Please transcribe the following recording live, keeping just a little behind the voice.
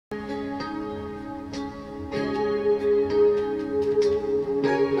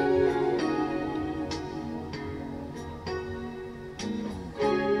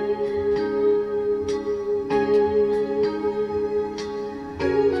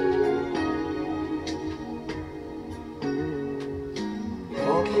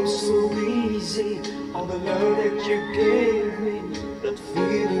all the love that you gave me, that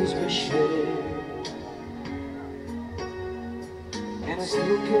feelings were shared. And I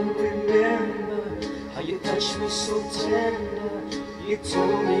still can remember how you touched me so tender. You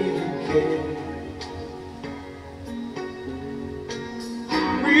told me you cared.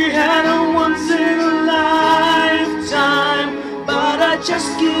 We had a once in a lifetime, but I just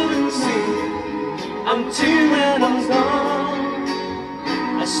couldn't see until when I'm gone.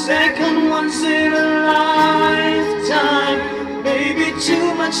 A second once in a lifetime, maybe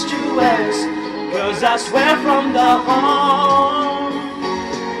too much to ask, 'cause I swear from the heart,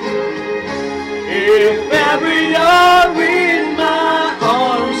 if ever you're in my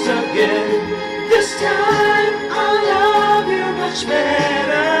arms again, this time I'll love you much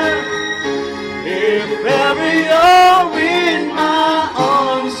better. If ever you're in my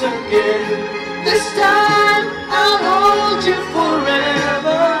arms again, this time I'll hold you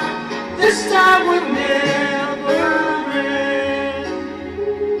forever. This time will never end.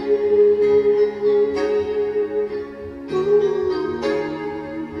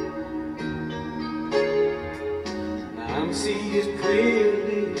 Now I'm seeing it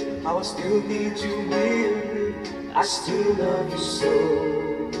clearly, how I still need you really. I still love you so.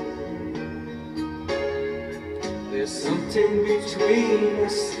 There's something between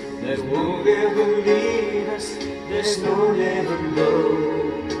us that won't ever leave us. There's no never know.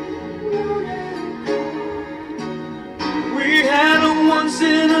 We had a once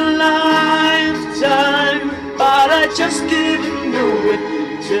in a lifetime, but I just didn't know it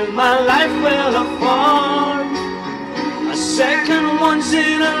till my life fell apart. A second once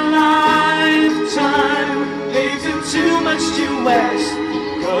in a lifetime, maybe too much to ask,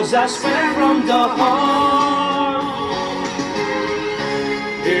 'cause I swear from the heart,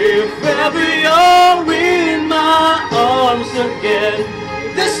 if ever you're in my arms again,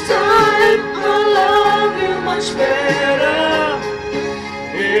 this time I'll love you much better.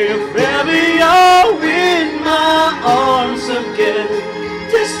 If ever you're in my arms again,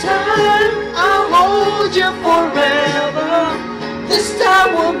 this time I'll hold you forever. This time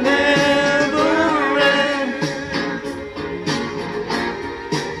will never end.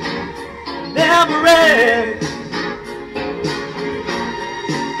 Never end.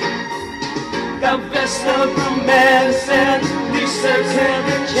 Confess the romance and deserves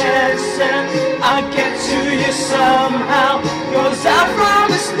every chance, and I'll get to you somehow, 'cause I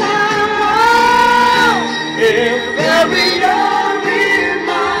promise now, if ever you're in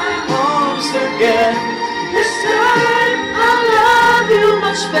my arms again, this time I'll love you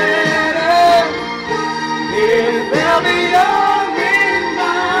much better. If ever you're in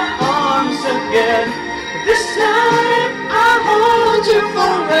my arms again, this time I'll hold you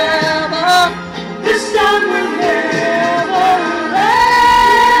forever. This time will never end.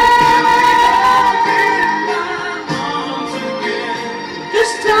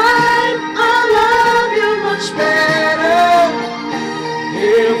 This time I'll love you much better.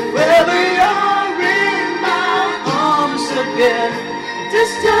 If ever you're in my arms again,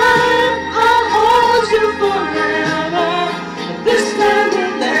 this time I'll hold you forever. This time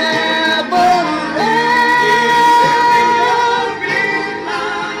will never end.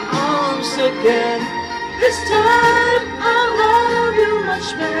 Again. This time I'll love you much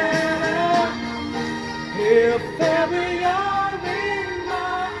better. If ever you're in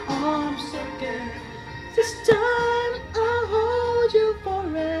my arms again, this time I'll hold you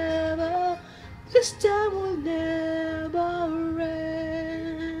forever. This time will never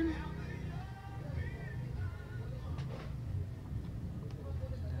end.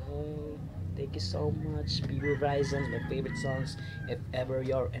 Thank you so much, Bieber Horizons. My favorite songs, If Ever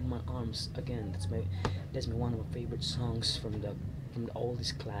You're in My Arms Again. That's my one of my favorite songs from the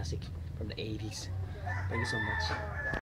oldest classic from the 80s. Thank you so much.